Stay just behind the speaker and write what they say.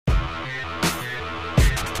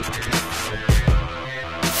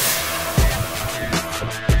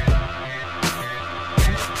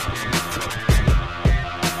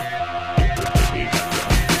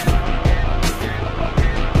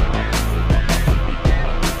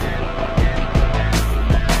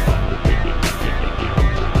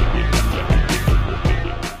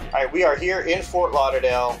We are here in Fort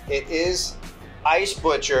Lauderdale. It is Ice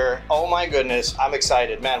Butcher. Oh my goodness, I'm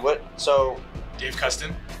excited, man. Dave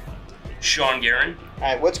Custon. Sean Guerin. All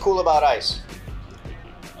right, what's cool about ice?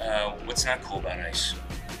 What's not cool about ice?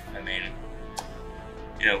 I mean,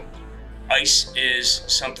 you know, ice is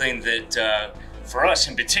something that, for us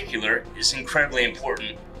in particular, is incredibly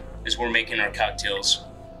important as we're making our cocktails,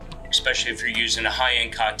 especially if you're using a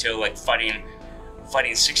high-end cocktail like Fighting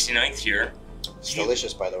 69th here. It's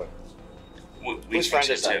delicious, by the way. Whose friend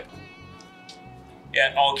is that?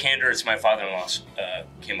 Yeah, all candor, it's my father-in-law's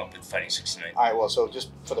came up with Fighting 69th. All right, well, so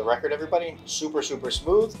just for the record, everybody, super, super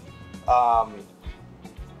smooth.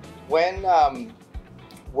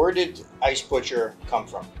 Where did Ice Butcher come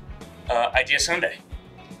from? Idea Sunday.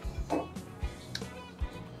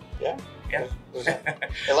 Yeah? Yeah.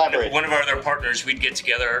 Elaborate. One of our other partners, we'd get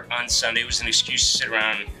together on Sunday. It was an excuse to sit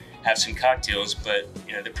around and have some cocktails, but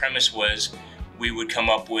you know, the premise was we would come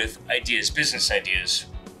up with ideas, business ideas,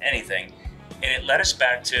 anything. And it led us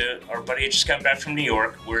back to our buddy had just come back from New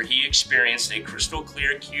York, where he experienced a crystal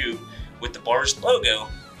clear cube with the bar's logo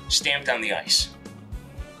stamped on the ice.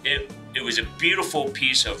 It was a beautiful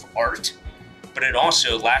piece of art, but it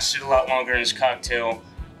also lasted a lot longer in his cocktail.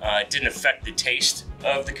 It didn't affect the taste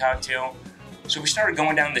of the cocktail. So we started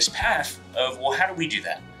going down this path of, well, how do we do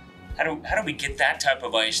that? How do we get that type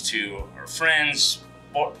of ice to our friends,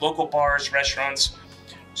 local bars, restaurants?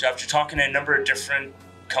 So after talking to a number of different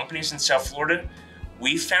companies in South Florida,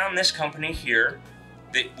 we found this company here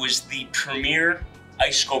that was the premier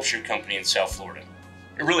ice sculpture company in South Florida.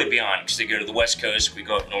 They're really beyond, because they go to the West Coast, we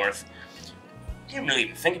go up north. You didn't really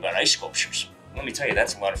even think about ice sculptures. Let me tell you,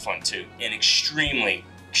 that's a lot of fun too, and extremely,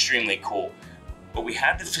 extremely cool. But we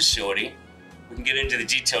had the facility, we can get into the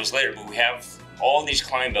details later, but we have all these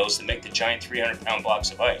climb bells that make the giant 300-pound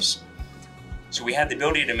blocks of ice. So we had the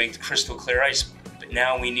ability to make the crystal clear ice, but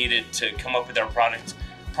now we needed to come up with our product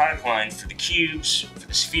line for the cubes, for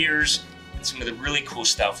the spheres, and some of the really cool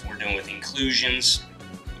stuff we're doing with inclusions,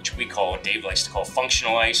 which Dave likes to call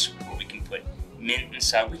functional ice, where we can put mint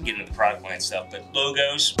inside. We can get into the product line stuff, but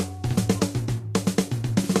logos.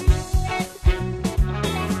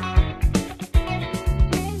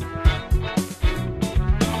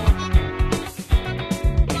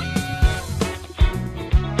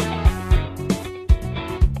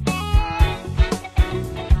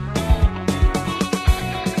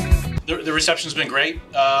 The reception's been great.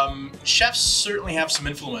 Chefs certainly have some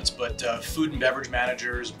influence, but food and beverage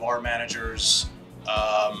managers, bar managers,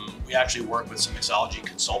 we actually work with some mixology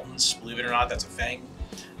consultants, believe it or not, that's a thing,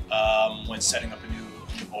 when setting up a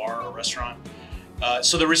new bar or restaurant.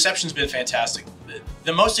 So the reception's been fantastic.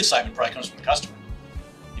 The most excitement probably comes from the customer.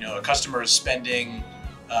 You know, a customer is spending,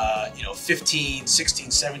 $15, $16,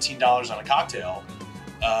 $17 on a cocktail,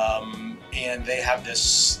 and they have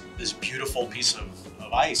this beautiful piece of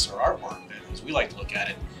ice or artwork, as we like to look at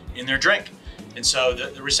it, in their drink. And so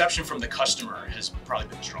the reception from the customer has probably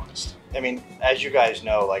been the strongest. I mean, as you guys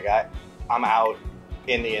know, like I'm out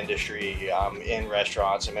in the industry, I'm in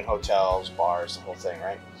restaurants, I'm in hotels, bars, the whole thing,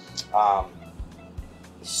 right?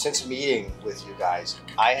 Since meeting with you guys,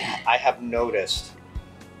 I have noticed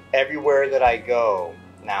everywhere that I go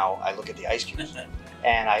now, I look at the ice cubes,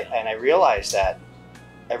 and I realize that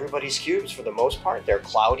everybody's cubes, for the most part, they're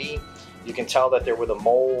cloudy. You can tell that they're with a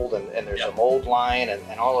mold, and there's a mold line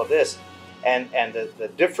and all of this. And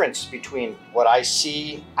the difference between what I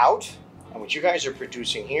see out and what you guys are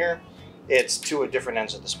producing here, it's two different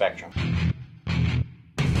ends of the spectrum.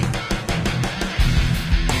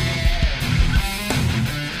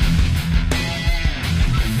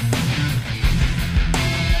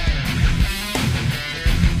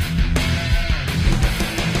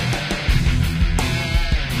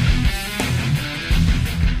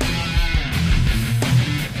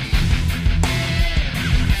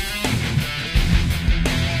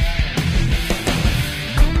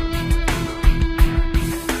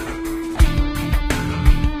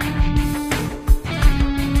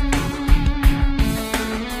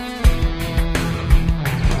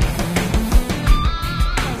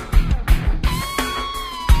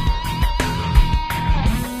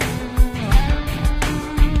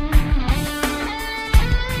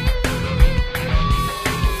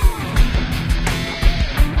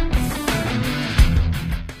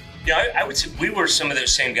 Yeah, we were some of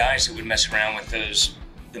those same guys that would mess around with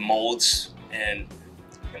the molds, and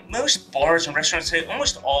Most bars and restaurants,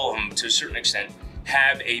 almost all of them to a certain extent,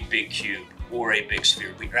 have a big cube or a big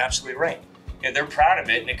sphere, but you're absolutely right. They're proud of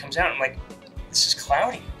it, and it comes out, and I'm like, this is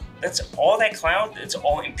cloudy. That's all that cloud, it's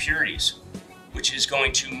all impurities, which is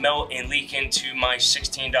going to melt and leak into my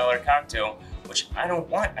 $16 cocktail, which I don't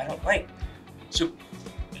want, I don't like. So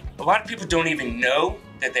a lot of people don't even know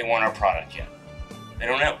that they want our product yet. They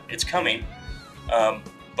don't know, it's coming.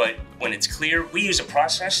 But when it's clear, we use a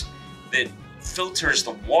process that filters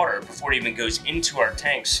the water before it even goes into our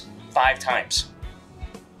tanks 5 times.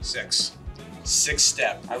 6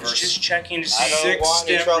 step. I was just checking to see. I don't want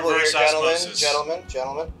any trouble here,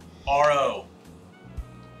 gentlemen. RO.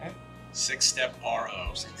 6-step RO.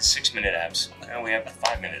 It's like the 6-minute abs. Now we have the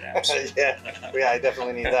 5-minute abs. yeah, I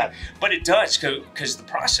definitely need that. But it does, because the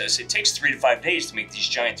process, it takes 3 to 5 days to make these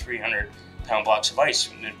giant 300-pound blocks of ice.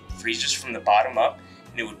 And it freezes from the bottom up,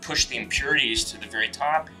 and it would push the impurities to the very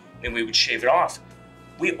top, and then we would shave it off.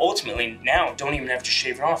 We ultimately now don't even have to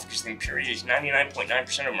shave it off because the impurities,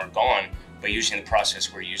 99.9% of them are gone by using the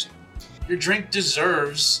process we're using. Your drink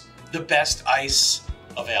deserves the best ice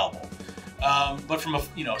available. But from a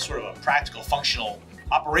sort of a practical, functional,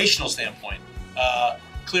 operational standpoint,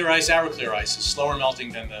 clear ice, clear ice is slower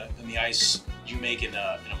melting than the ice you make in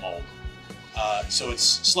a mold. So it's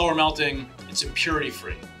slower melting, it's impurity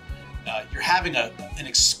free. You're having an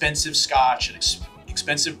expensive scotch, an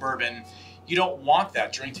expensive bourbon. You don't want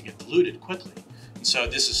that drink to get diluted quickly. And so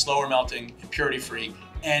this is slower melting, impurity free.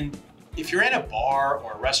 And if you're in a bar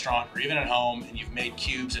or a restaurant or even at home and you've made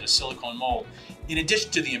cubes in a silicone mold, in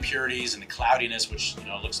addition to the impurities and the cloudiness, which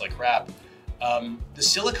looks like crap, the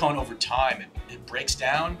silicone over time, it breaks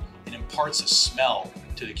down and imparts a smell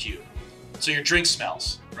to the cube. So your drink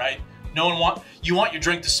smells, right? You want your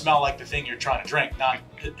drink to smell like the thing you're trying to drink, not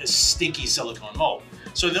a stinky silicone mold.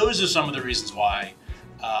 So those are some of the reasons why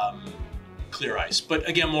clear ice. But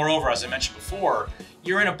again, moreover, as I mentioned before,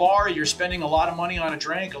 you're in a bar, you're spending a lot of money on a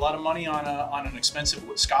drink, a lot of money on an expensive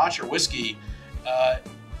scotch or whiskey.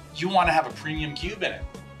 You want to have a premium cube in it.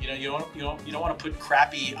 You don't want to put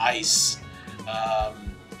crappy ice.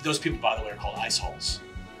 Those people, by the way, are called ice holes.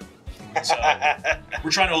 So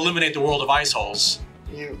we're trying to eliminate the world of ice holes.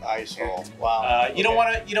 You ice hole. Wow. You don't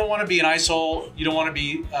want to be an ice hole. You don't want to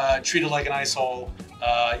be treated like an ice hole.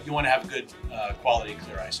 You want to have good quality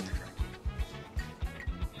clear ice in your drink.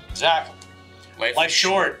 Exactly. Life's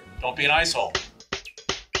short. Don't be an ice hole.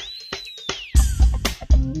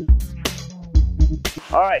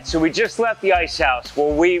 All right, so we just left the ice house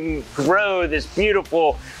where we grow this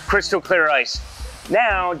beautiful crystal clear ice.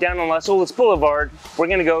 Now, down on Los Olas Boulevard, we're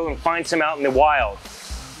gonna go and find some out in the wild.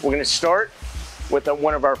 We're gonna start with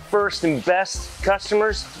one of our first and best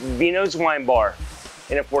customers, Vino's Wine Bar.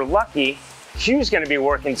 And if we're lucky, Hugh's gonna be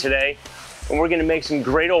working today, and we're gonna make some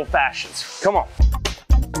great old fashions. Come on.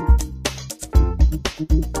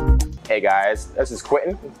 Hey guys, this is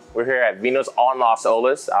Quentin. We're here at Vino's on Los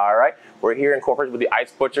Olas, all right? We're here incorporated with the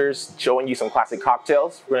Ice Butchers, showing you some classic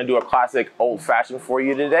cocktails. We're gonna do a classic old fashioned for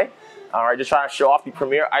you today. All right, just trying to show off the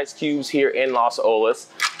premier ice cubes here in Los Olas.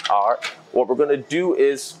 All right, what we're gonna do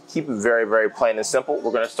is keep it very, very plain and simple.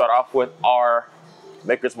 We're gonna start off with our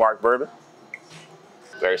Maker's Mark bourbon.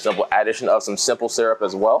 Very simple addition of some simple syrup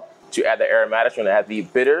as well. To add the aromatics, we're gonna add the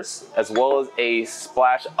bitters as well as a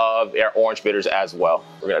splash of our orange bitters as well.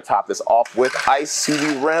 We're gonna top this off with ice to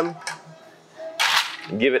the rim.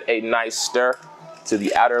 Give it a nice stir to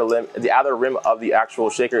the outer rim of the actual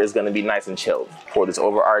shaker is gonna be nice and chilled. Pour this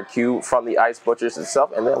over our cube from the Ice Butchers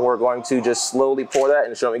itself, and then we're going to just slowly pour that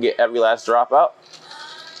and show me get every last drop out.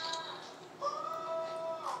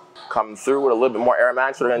 Coming through with a little bit more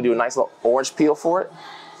aromatics, we're gonna do a nice little orange peel for it.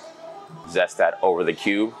 Zest that over the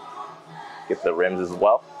cube. Get the rims as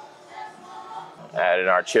well. Add in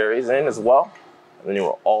our cherries in as well. And then we're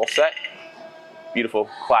all set. Beautiful,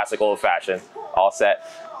 classic old fashioned, all set.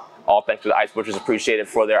 All thanks to the Ice Butchers, appreciated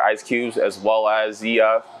for their ice cubes, as well as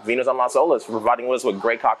the Vino's on Los Olas for providing us with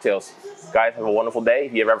great cocktails. Guys, have a wonderful day.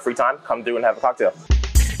 If you ever have free time, come through and have a cocktail.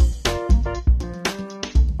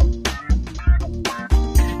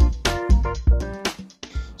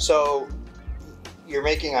 So you're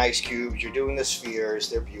making ice cubes, you're doing the spheres,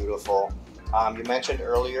 they're beautiful. You mentioned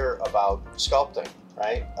earlier about sculpting,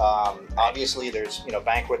 right? Obviously there's,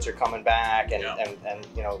 banquets are coming back and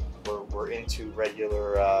we're into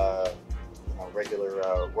regular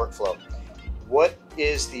workflow. What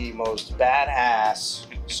is the most badass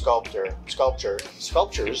sculptures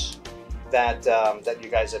that you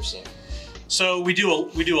guys have seen? So we do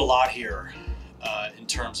a lot here in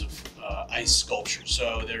terms of ice sculpture.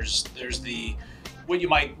 So there's what you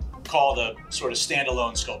might call the sort of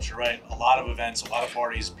standalone sculpture, right? A lot of events, a lot of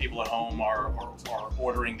parties, people at home are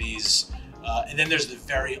ordering these. And then there's the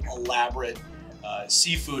very elaborate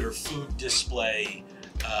seafood or food display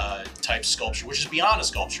type sculpture, which is beyond a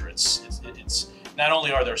sculpture. It's not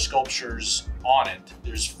only are there sculptures on it,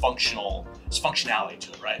 there's functionality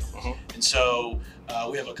to it, right? And so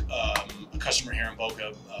we have a customer here in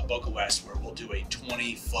Boca West, where we'll do a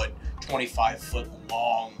 20-foot, 25-foot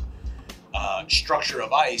long structure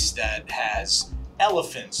of ice that has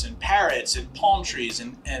elephants and parrots and palm trees,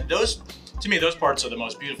 and those, to me, those parts are the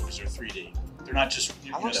most beautiful because they're 3D. They're not just.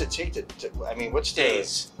 How long does it take to? I mean, what's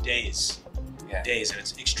days? Yeah. Days, and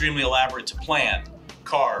it's extremely elaborate to plan,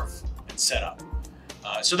 carve, and set up.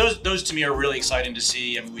 So those to me are really exciting to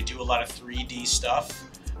see. I mean, we do a lot of 3D stuff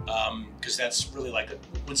because that's really like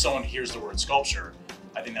when someone hears the word sculpture,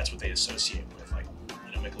 I think that's what they associate with, like,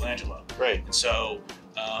 you know, Michelangelo. Right. And so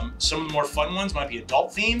some of the more fun ones might be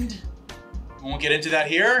adult themed. We won't get into that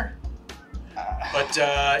here, but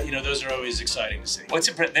you know, those are always exciting to see.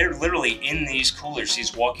 They're literally in these coolers,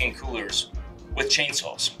 these walk-in coolers, with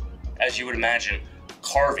chainsaws, as you would imagine,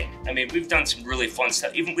 carving. I mean, we've done some really fun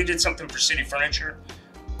stuff. Even we did something for City Furniture,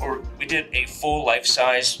 or we did a full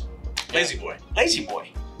life-size Lazy Boy. Lazy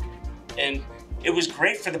Boy, and it was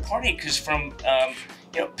great for the party because from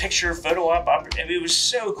you know, picture, photo op, I mean, it was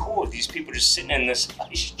so cool. These people just sitting in this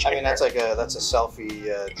ice chair. I mean, that's a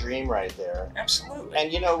selfie dream right there. Absolutely.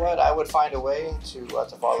 And you know what? I would find a way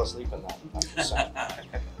to fall asleep in that. I'm just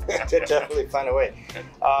saying. Definitely find a way.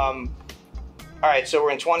 All right, so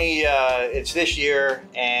we're in 20. It's this year,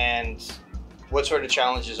 and what sort of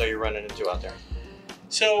challenges are you running into out there?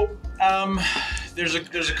 So there's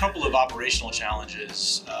a couple of operational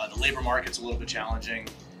challenges. The labor market's a little bit challenging.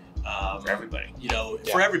 For everybody, you know,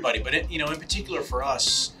 for everybody, but you know, in particular for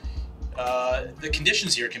us, the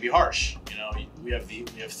conditions here can be harsh. You know, we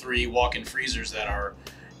have 3 walk-in freezers that are,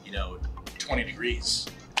 you know, 20 degrees,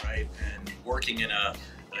 right? And working in a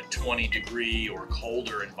 20-degree or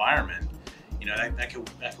colder environment, you know, that could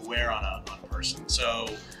wear on a person. So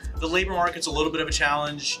the labor market's a little bit of a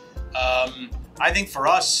challenge. I think for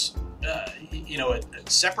us, you know, a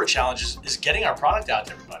separate challenge is getting our product out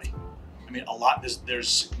to everybody. I mean,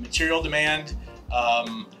 there's material demand,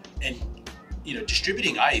 and you know,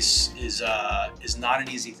 distributing ice is not an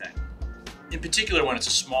easy thing. In particular, when it's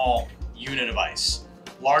a small unit of ice.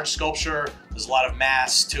 Large sculpture, there's a lot of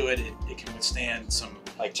mass to it. It can withstand some.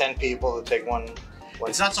 Like 10 people to take one.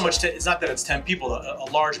 It's not so much. It's not that it's 10 people. A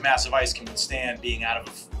large mass of ice can withstand being out of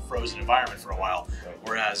a frozen environment for a while,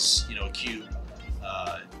 whereas, you know, a cube.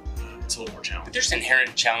 It's a little more challenging. But there's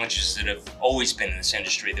inherent challenges that have always been in this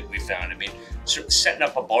industry that we found. I mean, setting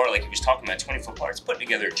up a bar like he was talking about, 20-foot bar, it's putting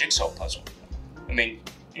together a jigsaw puzzle. I mean,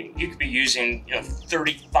 you could be using, you know,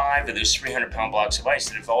 35 of those 300-pound blocks of ice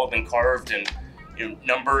that have all been carved and, you know,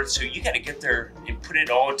 numbered. So you got to get there and put it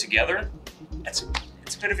all together. It's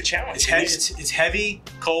a bit of a challenge. It's heavy,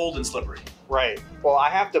 cold, and slippery. Right. Well, I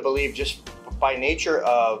have to believe, just by nature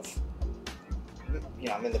of, you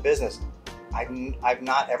know, I'm in the business. I've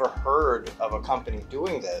not ever heard of a company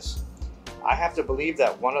doing this. I have to believe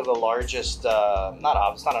that one of the largest, it's not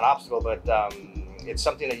an obstacle, but it's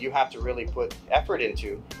something that you have to really put effort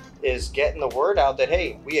into, is getting the word out that,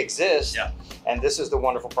 hey, we exist, and this is the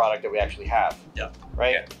wonderful product that we actually have.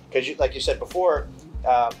 Right? Because like you said before,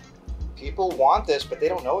 people want this, but they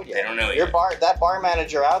don't know it yet. They don't know it yet. That bar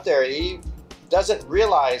manager out there, he doesn't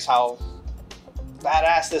realize how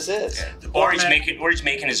badass this is. Yeah. Or he's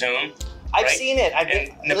making his own. I've seen it.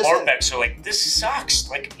 And the barbecks are like, this sucks.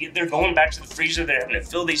 Like, they're going back to the freezer. They're having to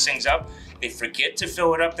fill these things up. They forget to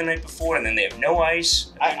fill it up the night before, and then they have no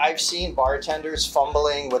ice. I've seen bartenders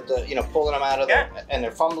fumbling with the, you know, pulling them out of and they're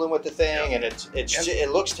fumbling with the thing, and it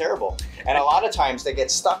looks terrible. And a lot of times they get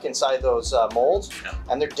stuck inside those molds,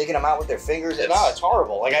 and they're digging them out with their fingers. And it's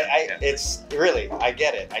horrible. Like it's really, I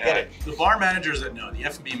get it. I get it. The bar managers that know, the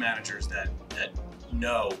F&B managers that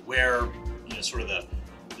know where, you know, sort of the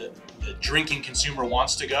drinking consumer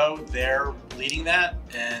wants to go, they're leading that,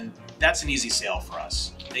 and that's an easy sale for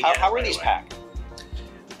us. How are these packed?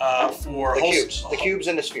 For the cubes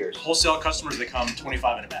and the spheres. Wholesale customers, they come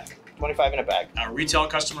 25 in a bag. 25 in a bag. Our retail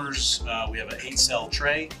customers, we have an 8-cell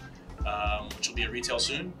tray, which will be at retail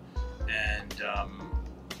soon, and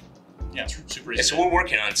yeah, it's super easy. So we're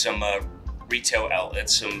working on some retail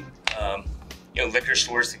outlets, some you know, liquor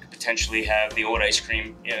stores that could potentially have the old ice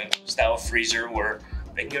cream, you know, style freezer, where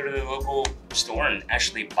they can go to the local store and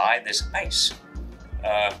actually buy this ice,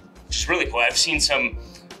 which is really cool. I've seen some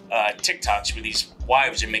TikToks where these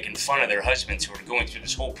wives are making fun of their husbands who are going through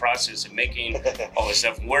this whole process of making all this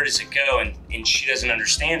stuff. Where does it go? And she doesn't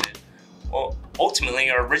understand it. Well, ultimately,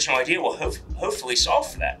 our original idea will hopefully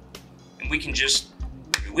solve for that. And we can just,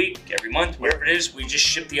 every week, every month, wherever it is, we just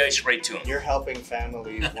ship the ice right to them. You're helping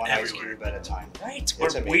families one ice cube at a time. Right.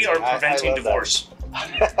 I We are preventing divorce.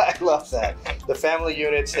 I love that. The family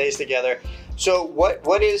unit stays together. So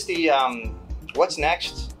what is the, what's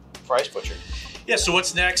next for Ice Butcher? Yeah, so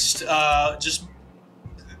what's next?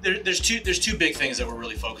 There's two big things that we're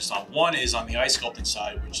really focused on. One is on the ice sculpting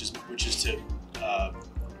side, which is to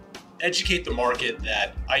educate the market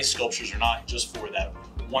that ice sculptures are not just for that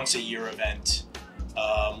once a year event.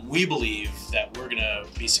 We believe that we're going to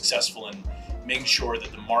be successful in making sure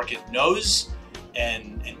that the market knows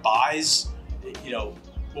and buys, you know,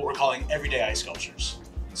 what we're calling everyday ice sculptures.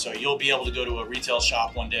 So you'll be able to go to a retail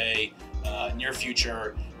shop one day, near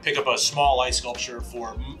future, pick up a small ice sculpture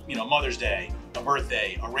for, you know, Mother's Day, a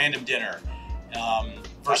birthday, a random dinner,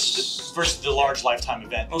 versus the large lifetime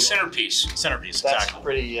event. Well, centerpiece. Centerpiece, That's exactly.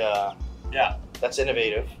 pretty, Yeah. that's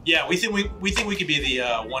innovative. Yeah, we think we could be the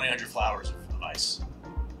 1-800 Flowers of ice.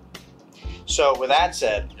 So with that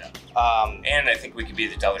said, And I think we could be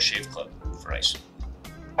the Dollar Shave Club for ice.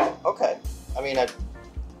 okay. I mean,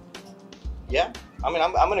 yeah. I mean,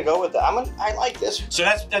 I'm going to go with that. I like this. So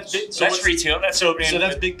that's big, so That's retail. That's so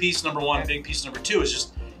that's big piece number one. Big piece number two is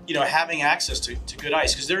just, you know, having access to good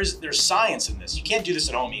ice, because there's science in this. You can't do this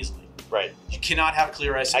at home easily. Right. You cannot have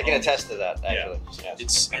clear ice. I can attest to that, actually. Yeah.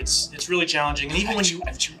 Yes. It's really challenging, and even when you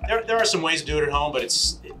there are some ways to do it at home, but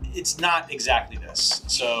it's not exactly this.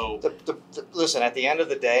 So Listen, at the end of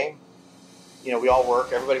the day, you know, we all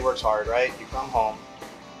work. Everybody works hard, right? You come home.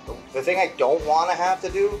 The thing I don't want to have to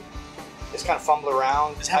do is kind of fumble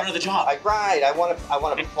around. Just have another job. I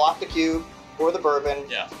want to plot the cube, pour the bourbon,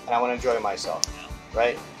 Yeah. and I want to enjoy myself, Yeah.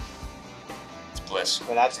 right? It's bliss.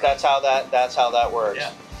 And that's how that works.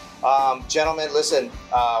 Yeah. Gentlemen, listen,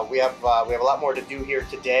 we have a lot more to do here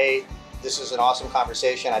today. This is an awesome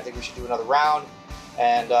conversation. I think we should do another round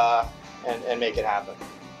and make it happen.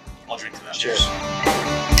 I'll drink to that. Cheers.